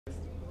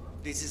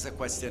This is a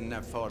question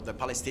for the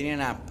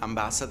Palestinian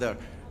ambassador,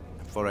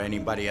 for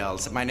anybody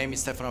else. My name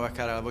is Stefano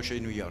Vaccaro, La Voce di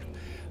New York.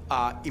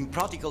 In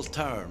practical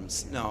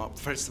terms, no,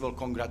 first of all,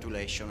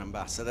 congratulations,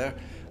 Ambassador.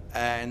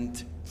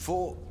 And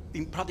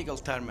in practical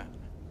terms,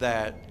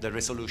 that the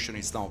resolution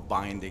is not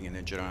binding in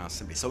the General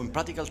Assembly. So in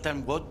practical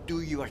terms, what do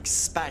you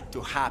expect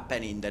to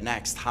happen in the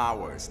next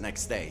hours,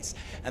 next days?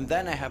 And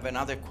then I have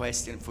another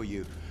question for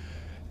you.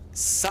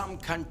 Some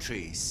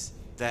countries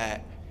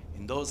that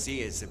in those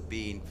years have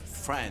been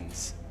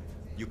friends,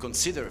 you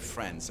consider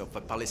friends of the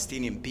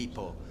Palestinian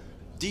people,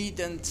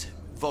 didn't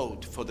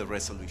vote for the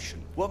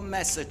resolution. What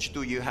message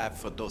do you have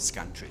for those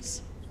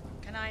countries?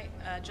 Can I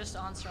just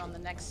answer on the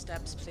next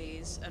steps,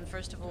 please? And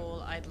first of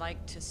all, I'd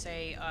like to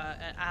say,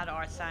 add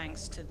our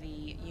thanks to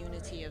the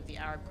unity of the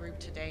Arab group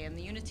today and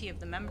the unity of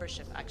the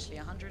membership, actually.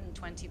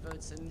 120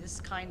 votes in this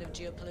kind of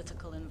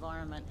geopolitical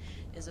environment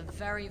is a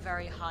very,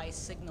 very high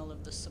signal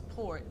of the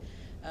support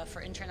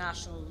for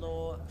international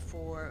law,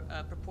 for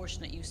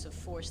proportionate use of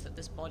force that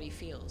this body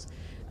feels.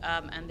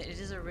 And it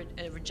is a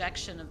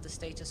rejection of the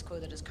status quo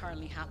that is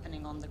currently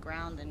happening on the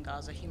ground in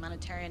Gaza.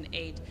 Humanitarian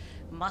aid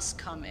must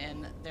come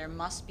in. There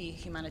must be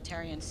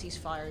humanitarian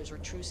ceasefires or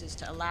truces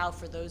to allow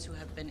for those who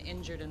have been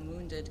injured and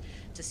wounded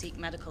to seek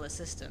medical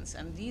assistance.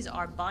 And these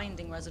are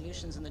binding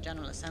resolutions in the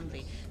General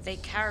Assembly. They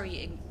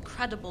carry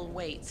incredible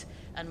weight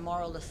and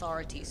moral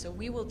authority. So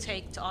we will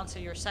take, to answer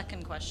your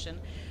second question,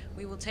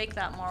 we will take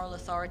that moral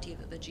authority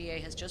that the GA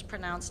has just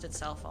pronounced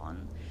itself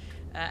on,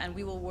 and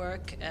we will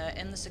work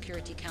in the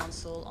Security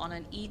Council on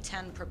an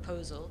E10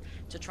 proposal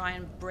to try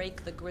and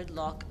break the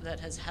gridlock that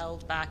has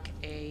held back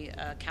a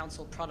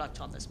council product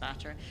on this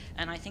matter.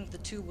 And I think the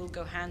two will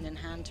go hand in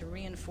hand to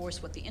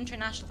reinforce what the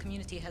international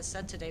community has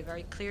said today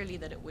very clearly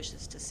that it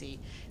wishes to see.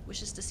 It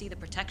wishes to see the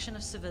protection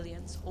of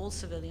civilians, all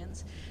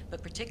civilians,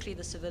 but particularly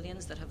the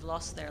civilians that have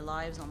lost their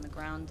lives on the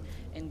ground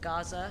in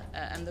Gaza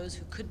and those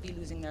who could be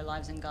losing their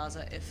lives in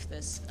Gaza if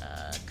this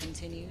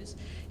continues.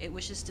 It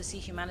wishes to see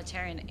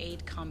humanitarian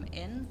aid come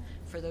in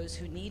for those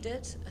who need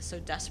it so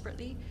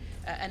desperately,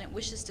 and it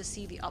wishes to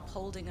see the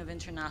upholding of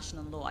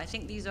international law. I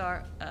think these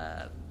are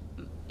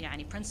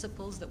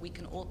principles that we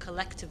can all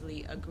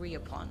collectively agree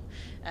upon.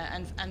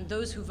 And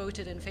those who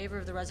voted in favor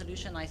of the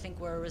resolution, I think,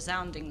 were a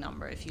resounding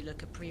number if you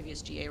look at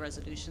previous GA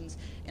resolutions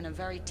in a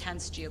very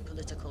tense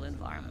geopolitical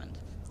environment.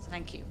 So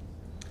thank you.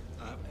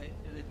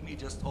 Let me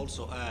just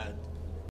also add